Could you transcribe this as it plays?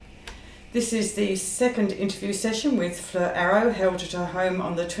This is the second interview session with Fleur Arrow, held at her home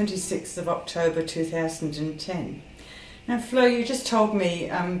on the 26th of October 2010. Now, Fleur, you just told me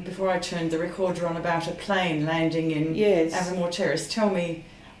before I turned the recorder on about a plane landing in Avonmore Tce. Tell me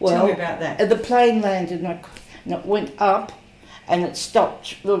about that. The plane landed and it went up and it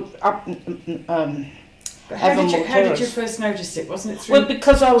stopped up. But how did you first notice it? Wasn't it through? Well,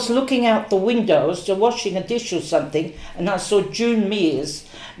 because I was looking out the window, I was washing a dish or something, and I saw June Mears,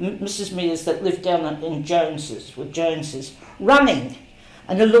 Mrs. Mears, that lived down in Joneses, running.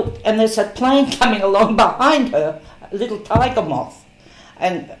 And I looked, and there's a plane coming along behind her, a little tiger moth.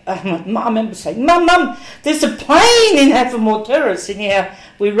 And I remember saying, Mum, there's a plane in Avonmore Tce. And yeah,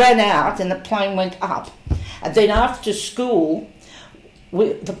 we ran out and the plane went up. And then after school,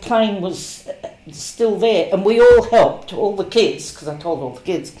 the plane was still there, and we all helped, all the kids, because I told all the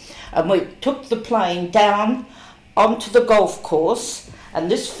kids, and we took the plane down onto the golf course, and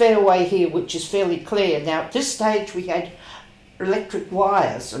this fairway here, which is fairly clear. Now, at this stage, we had electric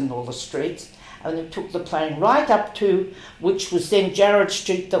wires in all the streets, and they took the plane right up to, which was then Jarrett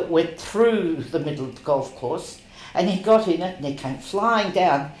Street, that went through the middle of the golf course, and he got in it, and he came flying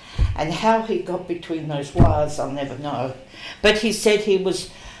down, and how he got between those wires, I'll never know. But he said he was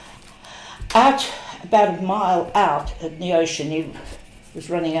out, about a mile out in the ocean. He was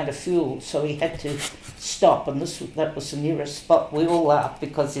running out of fuel, so he had to stop, and that was the nearest spot. We all laughed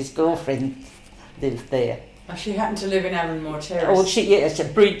because his girlfriend lived there. Oh, she happened to live in Avonmore Tce. Oh, it's a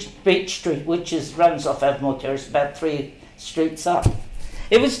Beach Street, which runs off Avonmore Tce, about 3 streets up.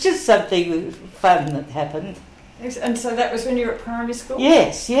 It was just something fun that happened. And so that was when you were at primary school?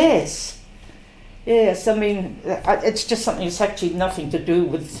 Yes. I mean, it's just something that's actually nothing to do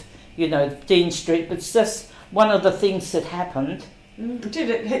with, Dean Street, but it's just one of the things that happened. Did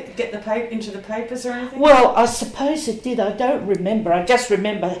it get into the papers or anything? Well, I suppose it did. I don't remember. I just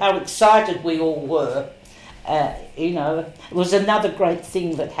remember how excited we all were. It was another great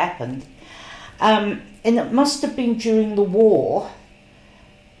thing that happened. And it must have been during the war.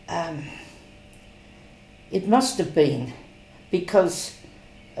 It must have been because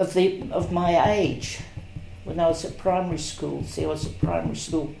of my age. When I was at primary school, I was at primary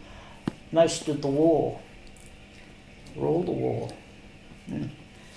school most of the war, or all the war.